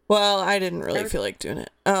 Well, I didn't really feel like doing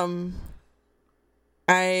it.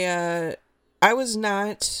 I was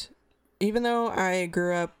not, even though I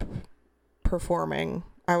grew up performing,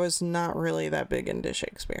 I was not really that big into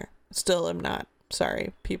Shakespeare. Still am not.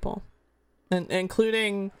 Sorry, people. And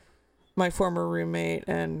including my former roommate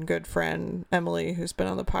and good friend, Emily, who's been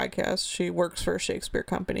on the podcast. She works for a Shakespeare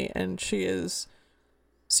company, and she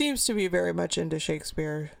seems to be very much into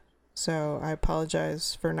Shakespeare. So I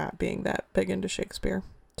apologize for not being that big into Shakespeare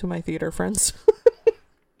to my theater friends.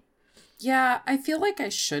 Yeah, I feel like I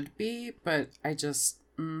should be, but I just...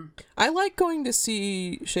 I like going to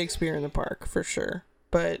see Shakespeare in the park, for sure.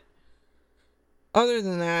 But other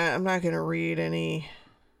than that, I'm not going to read any,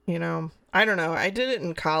 you know... I don't know. I did it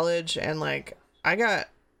in college, and, like, I got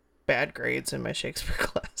bad grades in my Shakespeare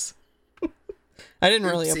class. I didn't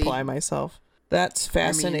really apply myself. That's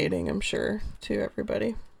fascinating, I'm sure, to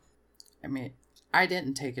everybody. I mean, I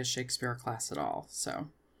didn't take a Shakespeare class at all, so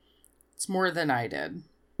it's more than I did.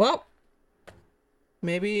 Well,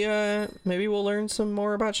 maybe we'll learn some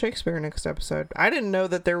more about Shakespeare next episode. I didn't know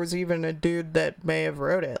that there was even a dude that may have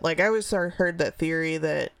wrote it. Like, I always heard that theory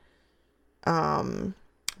that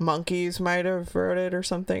monkeys might have wrote it or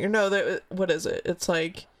something. Or no, what is it? It's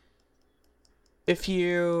like if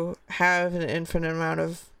you have an infinite amount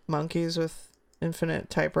of monkeys with infinite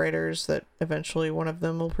typewriters, that eventually one of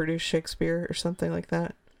them will produce Shakespeare or something like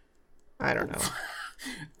that. I don't know.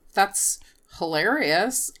 That's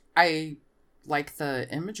hilarious. I like the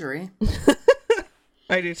imagery.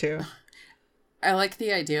 I do too. I like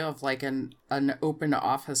the idea of like an open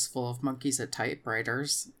office full of monkeys at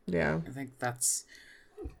typewriters. Yeah. I think that's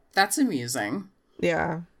amusing.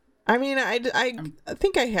 Yeah. I mean, I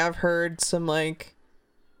think I have heard some like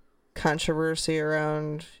controversy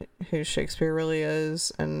around who Shakespeare really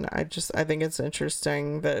is, and I think it's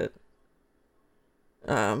interesting that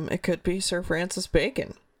it could be Sir Francis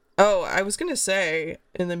Bacon. Oh, I was gonna say,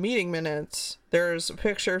 in the meeting minutes, there's a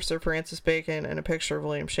picture of Sir Francis Bacon and a picture of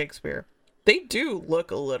William Shakespeare. They do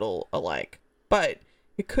look a little alike, but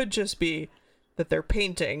it could just be that they're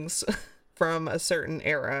paintings from a certain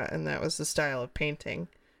era, and that was the style of painting.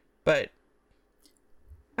 But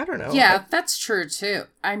I don't know. Yeah, that's true too.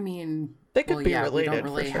 I mean, they could be related.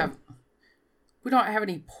 We don't have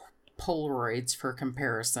any Polaroids for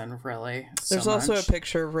comparison, really. There's also a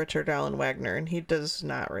picture of Richard Allen Wagner, and he does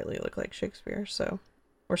not really look like Shakespeare, so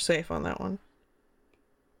we're safe on that one.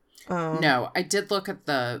 No, I did look at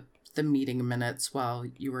the meeting minutes while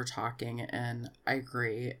you were talking, and I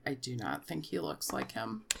agree. I do not think he looks like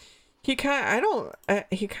him. He kind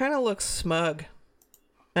of looks smug.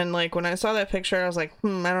 And like when I saw that picture, I was like, I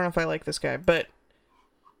don't know if I like this guy. But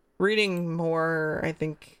reading more, I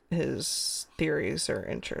think his theories are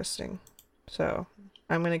interesting. So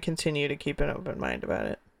I'm going to continue to keep an open mind about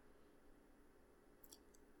it.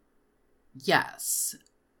 Yes.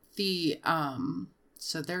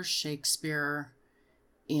 So there's Shakespeare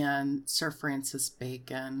and Sir Francis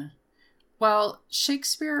Bacon. Well,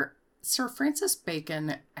 Sir Francis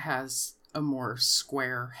Bacon has a more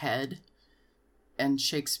square head, and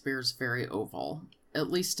Shakespeare's very oval,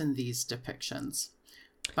 at least in these depictions.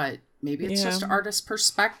 But maybe it's just artist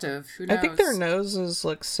perspective. Who knows? I think their noses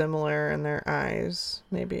look similar and their eyes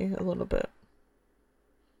maybe a little bit.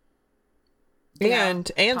 Yeah,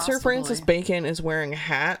 and Sir Francis Bacon is wearing a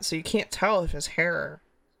hat, so you can't tell if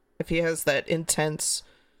he has that intense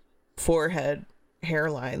forehead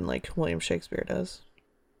hairline like William Shakespeare does.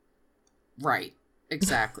 Right.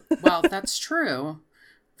 Exactly. Well, that's true.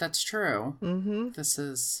 That's true. Mm-hmm.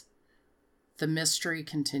 The mystery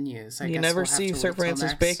continues. You never see Sir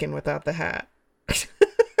Francis Bacon without the hat.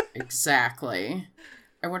 Exactly.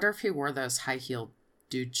 I wonder if he wore those high-heeled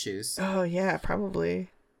dude shoes. Oh, yeah, probably.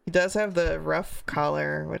 He does have the rough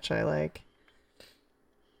collar, which I like.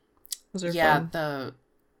 Those are fun.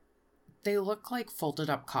 They look like folded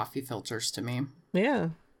up coffee filters to me. Yeah.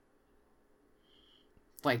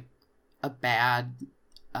 Like a bad,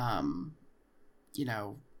 arts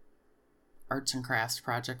and crafts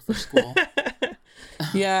project for school.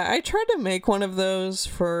 Yeah, I tried to make one of those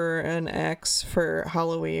for an ex for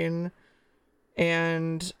Halloween,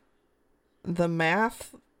 and the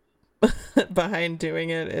math behind doing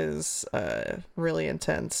it is really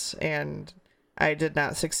intense, and I did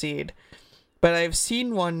not succeed. But I've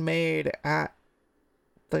seen one made at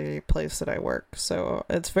the place that I work, so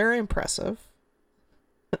it's very impressive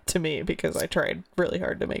to me because I tried really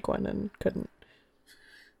hard to make one and couldn't.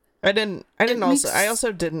 I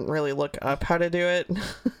also didn't really look up how to do it.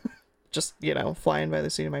 Just, flying by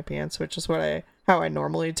the seat of my pants, which is how I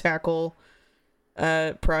normally tackle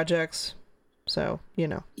projects. So,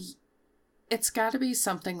 It's got to be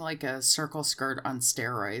something like a circle skirt on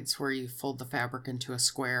steroids where you fold the fabric into a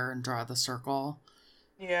square and draw the circle.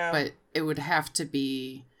 Yeah. But it would have to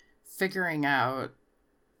be figuring out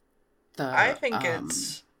I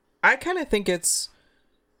kind of think it's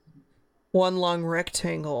one long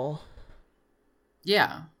rectangle.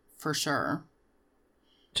 Yeah, for sure.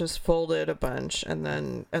 Just fold it a bunch and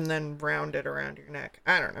then round it around your neck.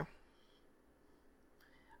 I don't know.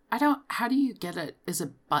 How do you get it? Is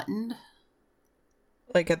it buttoned?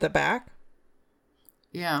 Like at the back?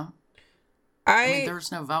 Yeah. I mean,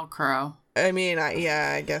 there's no Velcro. I mean,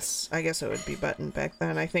 I guess it would be buttoned back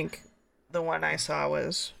then. I think the one I saw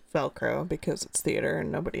was Velcro because it's theater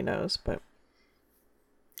and nobody knows, but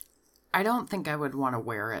I don't think I would want to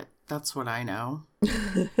wear it. That's what I know.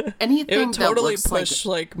 Anything it would totally that looks push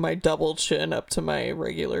like my double chin up to my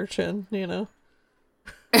regular chin,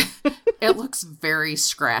 It looks very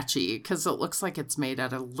scratchy because it looks like it's made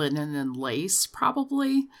out of linen and lace,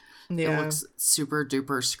 probably. Yeah. It looks super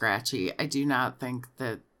duper scratchy. I do not think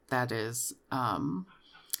that is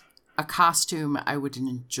a costume I would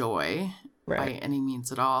enjoy by any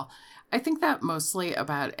means at all. I think that mostly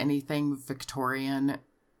about anything Victorian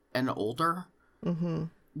and older. Mm-hmm.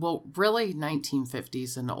 Well, really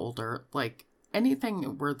 1950s and older. Like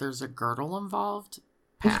anything where there's a girdle involved,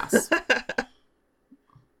 pass.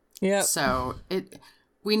 Yeah. So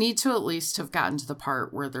we need to at least have gotten to the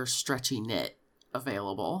part where there's stretchy knit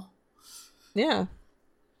available. Yeah.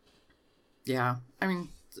 Yeah. I mean,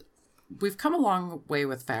 we've come a long way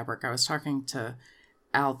with fabric. I was talking to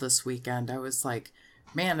Al this weekend. I was like,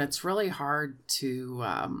 man, it's really hard to,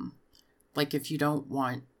 if you don't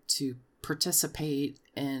want to participate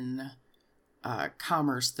in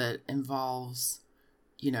commerce that involves,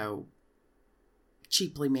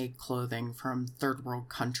 cheaply made clothing from third world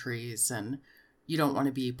countries, and you don't want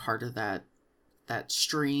to be part of that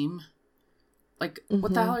stream. Like,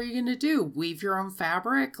 what the hell are you going to do? Weave your own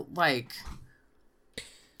fabric? Like,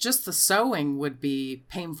 just the sewing would be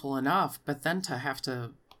painful enough, but then to have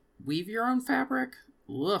to weave your own fabric?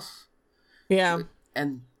 Ugh. Yeah.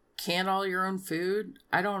 And can all your own food?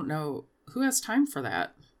 I don't know. Who has time for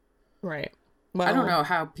that? Right. Well, I don't know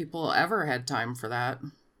how people ever had time for that.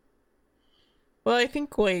 Well, I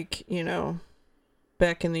think, back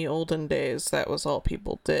in the olden days, that was all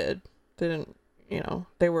people did.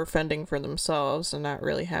 They were fending for themselves and not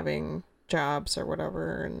really having jobs or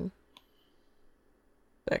whatever and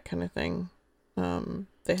that kind of thing.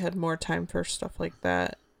 They had more time for stuff like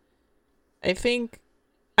that. I think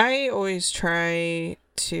I always try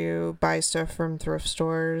to buy stuff from thrift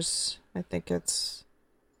stores. I think it's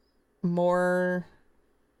more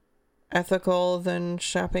ethical than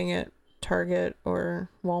shopping at Target or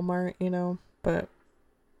Walmart, but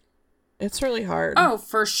it's really hard. Oh,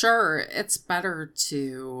 for sure. It's better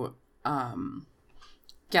to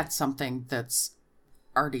get something that's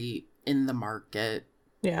already in the market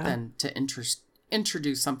than to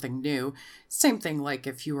introduce something new. Same thing, like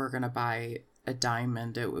if you were going to buy a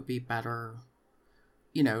diamond, it would be better,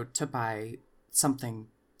 to buy something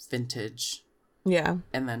vintage. Yeah.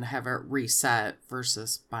 And then have it reset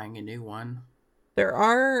versus buying a new one.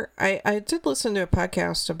 I did listen to a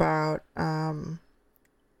podcast about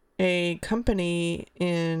a company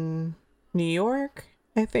in New York,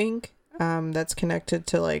 I think, that's connected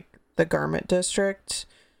to like the garment district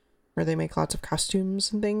where they make lots of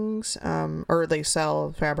costumes and things, or they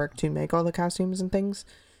sell fabric to make all the costumes and things.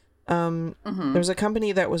 There's a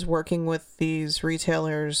company that was working with these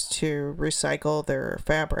retailers to recycle their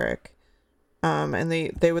fabric. And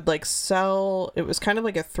they would like sell, it was kind of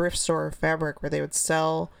like a thrift store of fabric where they would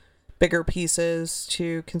sell bigger pieces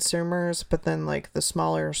to consumers, but then like the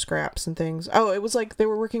smaller scraps and things. Oh, it was like they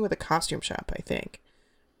were working with a costume shop, I think.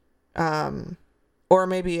 Or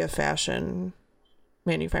maybe a fashion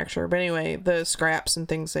manufacturer. But anyway, the scraps and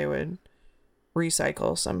things they would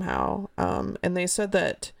recycle somehow. And they said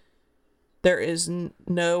that there is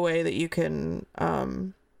no way that you can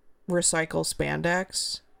recycle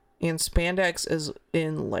spandex. And spandex is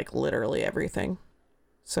in, like, literally everything.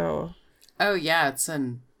 So... Oh, yeah,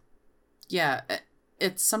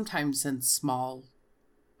 it's sometimes in small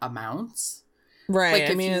amounts. Right,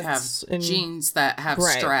 like if you have jeans that have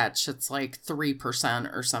stretch, it's like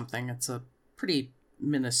 3% or something. It's a pretty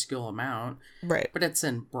minuscule amount. Right. But it's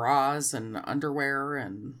in bras and underwear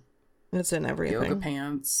and... It's in everything. Yoga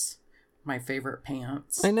pants. My favorite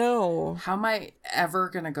pants. I know. How am I ever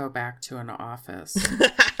going to go back to an office?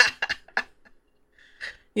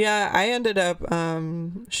 Yeah, I ended up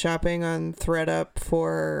shopping on ThredUp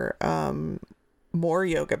for more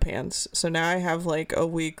yoga pants. So now I have like a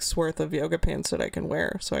week's worth of yoga pants that I can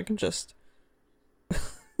wear. So I can just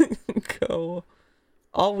go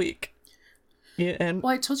all week. Yeah, and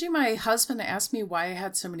well, I told you my husband asked me why I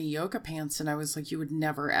had so many yoga pants. And I was like, you would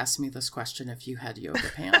never ask me this question if you had yoga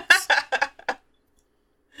pants.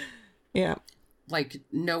 Yeah. Like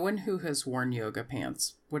no one who has worn yoga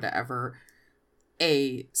pants would ever...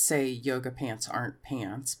 say yoga pants aren't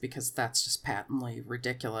pants, because that's just patently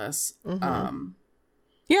ridiculous. Yeah,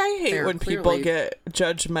 I hate when people get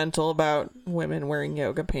judgmental about women wearing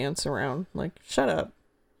yoga pants around. Like, shut up.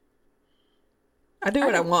 I do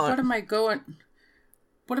what I want. What am I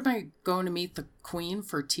going to meet the queen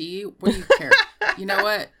for tea? What do you care? You know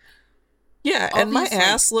what? Yeah, all and my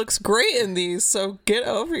ass looks great in these, so get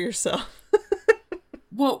over yourself.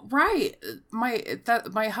 Well, right.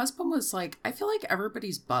 My husband was like, I feel like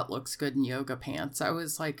everybody's butt looks good in yoga pants. I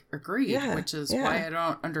was like, agreed, which is why I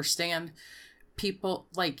don't understand people.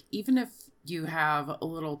 Like, even if you have a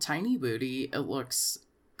little tiny booty, it looks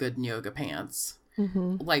good in yoga pants.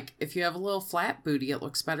 Like, if you have a little flat booty, it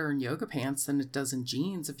looks better in yoga pants than it does in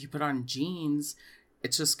jeans. If you put on jeans,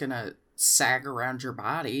 it's just going to sag around your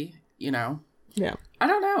body, you know? Yeah. I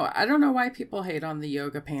don't know. I don't know why people hate on the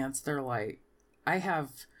yoga pants. They're like, I have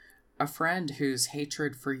a friend whose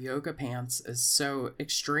hatred for yoga pants is so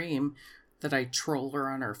extreme that I troll her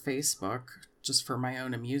on her Facebook just for my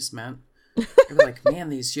own amusement. I'm like, man,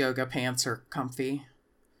 these yoga pants are comfy.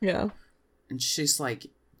 Yeah. And she's like,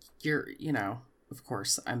 of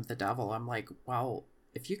course, I'm the devil. I'm like, well,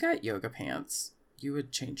 if you got yoga pants, you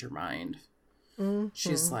would change your mind.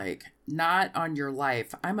 She's like, not on your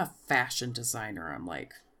life. I'm a fashion designer. I'm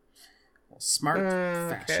like... Smart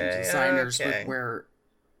fashion designers would wear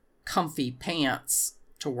comfy pants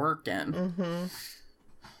to work in.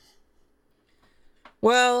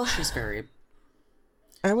 Well, she's very...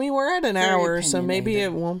 I mean, we're at an hour, so maybe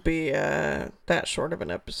it won't be that short of an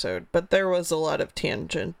episode. But there was a lot of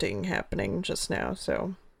tangenting happening just now,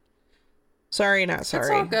 so... Sorry, not sorry.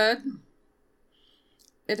 It's all good.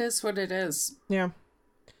 It is what it is. Yeah.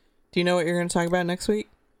 Do you know what you're going to talk about next week?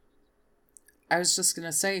 I was just going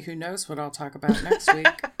to say, who knows what I'll talk about next week.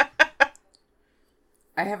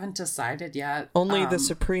 I haven't decided yet. Only the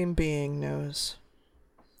Supreme Being knows.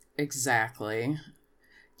 Exactly.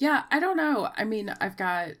 Yeah, I don't know. I mean, I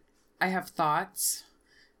have thoughts,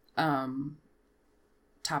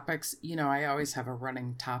 topics. You know, I always have a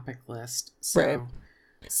running topic list. So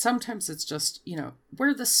sometimes it's just,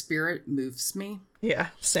 where the spirit moves me. Yeah,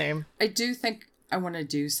 same. I do think I want to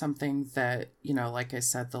do something that, like I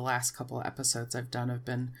said, the last couple of episodes I've done have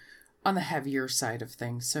been on the heavier side of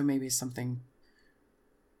things. So maybe something,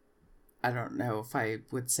 I don't know if I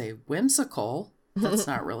would say whimsical. That's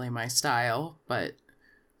not really my style, but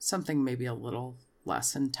something maybe a little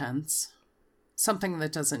less intense. Something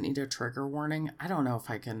that doesn't need a trigger warning. I don't know if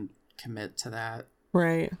I can commit to that.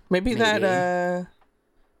 Right. Maybe. that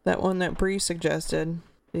one that Bree suggested.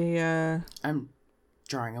 I'm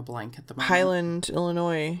drawing a blank at the moment. Highland,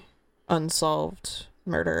 Illinois unsolved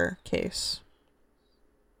murder case.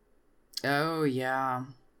 Oh, yeah.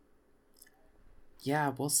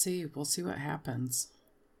 Yeah, we'll see. We'll see what happens.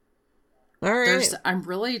 All right. I'm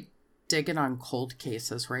really digging on cold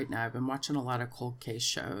cases right now. I've been watching a lot of cold case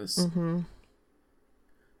shows. Mm-hmm.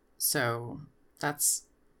 So that's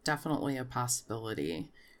definitely a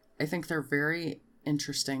possibility. I think they're very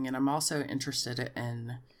interesting, and I'm also interested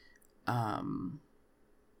in,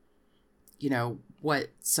 what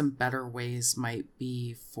some better ways might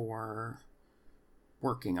be for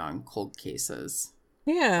working on cold cases.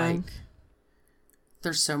 Yeah. Like,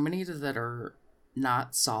 there's so many that are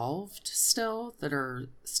not solved still, that are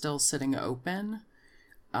still sitting open.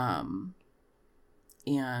 And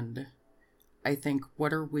I think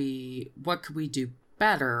what could we do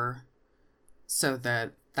better so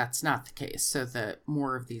that that's not the case, so that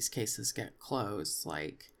more of these cases get closed?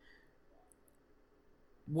 Like,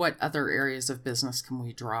 what other areas of business can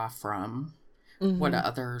we draw from? Mm-hmm. What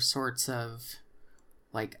other sorts of,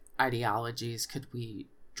 like, ideologies could we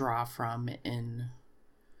draw from in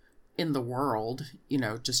the world,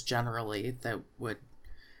 just generally, that would...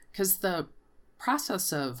 Because the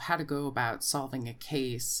process of how to go about solving a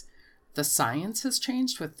case, the science has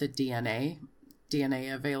changed with the DNA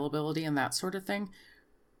availability and that sort of thing.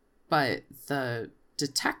 But the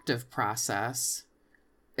detective process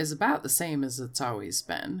is about the same as it's always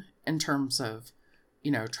been in terms of,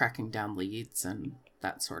 tracking down leads and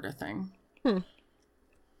that sort of thing.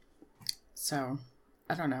 So,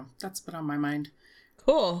 I don't know. That's been on my mind.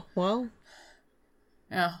 Cool. Well,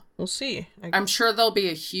 yeah, we'll see. I'm sure there'll be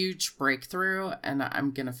a huge breakthrough, and I'm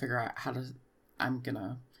going to figure out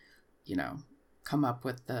come up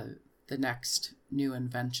with the next new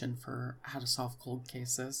invention for how to solve cold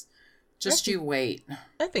cases. Just you wait.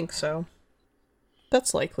 I think so.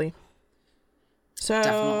 That's likely. So,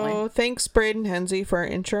 definitely. Thanks, Braden Henze, for our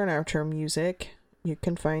intro and outro music. You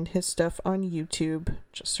can find his stuff on YouTube.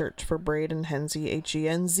 Just search for Braden Henze,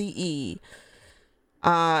 Henze.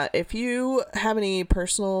 If you have any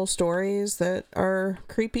personal stories that are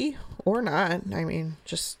creepy or not,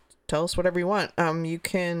 just tell us whatever you want. You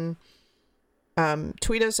can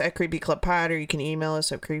tweet us at creepyclubpod, or you can email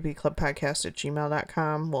us at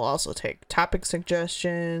creepyclubpodcast@gmail.com. We'll also take topic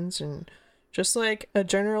suggestions and just like a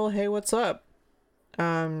general, hey, what's up?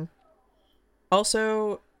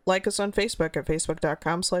 Also, like us on Facebook at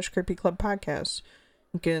facebook.com/creepyclubpodcast.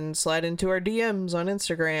 You can slide into our DMs on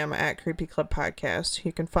Instagram at creepyclubpodcast.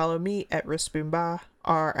 You can follow me at Risboombah,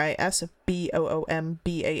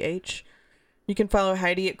 RISBOOMBAH. You can follow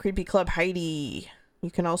Heidi at Creepy Club Heidi.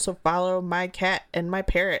 You can also follow my cat and my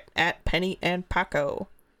parrot at Penny and Paco.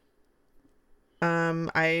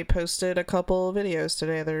 I posted a couple videos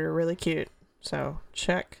today that are really cute, so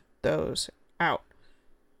check those out.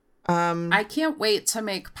 I can't wait to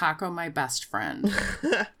make Paco my best friend.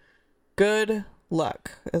 Good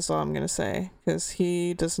luck is all I'm gonna say, because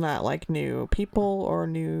he does not like new people or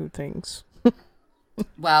new things.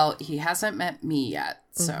 Well, he hasn't met me yet,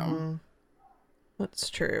 so... Mm-hmm. That's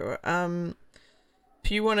true.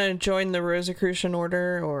 If you want to join the Rosicrucian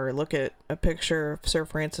Order or look at a picture of Sir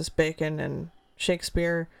Francis Bacon and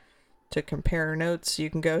Shakespeare to compare notes, you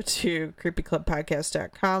can go to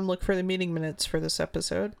creepyclubpodcast.com, look for the meeting minutes for this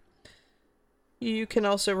episode. You can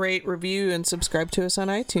also rate, review, and subscribe to us on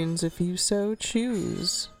iTunes if you so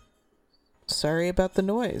choose. Sorry about the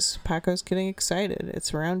noise. Paco's getting excited.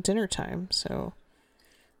 It's around dinner time, so...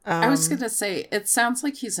 I was going to say, it sounds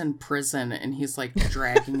like he's in prison and he's like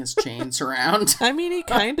dragging his chains around. He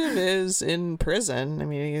kind of is in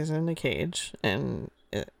prison. He's in a cage, and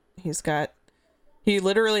he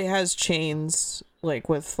literally has chains like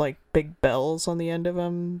with like big bells on the end of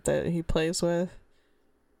them that he plays with.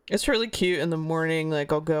 It's really cute. In the morning,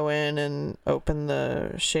 like, I'll go in and open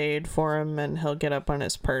the shade for him, and he'll get up on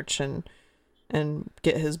his perch and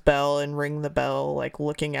get his bell and ring the bell, like,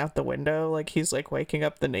 looking out the window, like he's, like, waking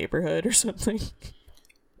up the neighborhood or something.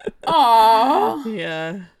 Aww.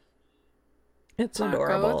 Yeah. It's Paco,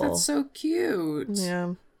 adorable. That's so cute.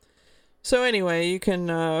 Yeah. So anyway, you can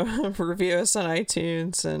review us on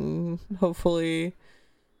iTunes, and hopefully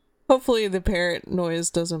the parrot noise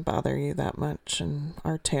doesn't bother you that much, and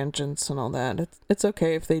our tangents and all that. It's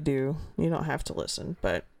okay if they do. You don't have to listen,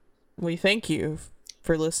 but we thank you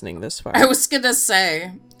for listening this far. I was gonna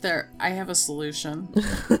say, I have a solution.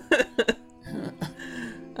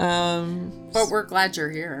 But we're glad you're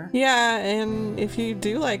here. Yeah, and if you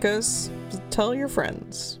do like us, tell your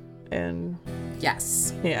friends. And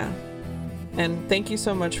yes. Yeah. And thank you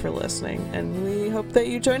so much for listening, and we hope that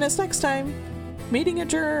you join us next time. Meeting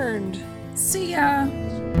adjourned. See ya.